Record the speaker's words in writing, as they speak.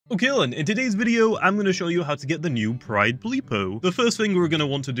Okay then, in today's video, I'm going to show you how to get the new Pride PLIPO. The first thing we're going to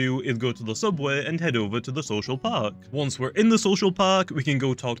want to do is go to the subway and head over to the social park. Once we're in the social park, we can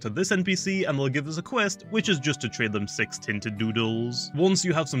go talk to this NPC and they'll give us a quest, which is just to trade them 6 tinted doodles. Once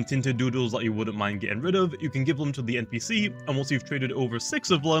you have some tinted doodles that you wouldn't mind getting rid of, you can give them to the NPC, and once you've traded over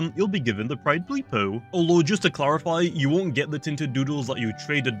 6 of them, you'll be given the Pride PLIPO. Although, just to clarify, you won't get the tinted doodles that you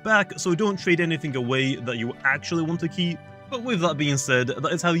traded back, so don't trade anything away that you actually want to keep. But with that being said,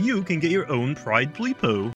 that is how you can get your own Pride PLIPO.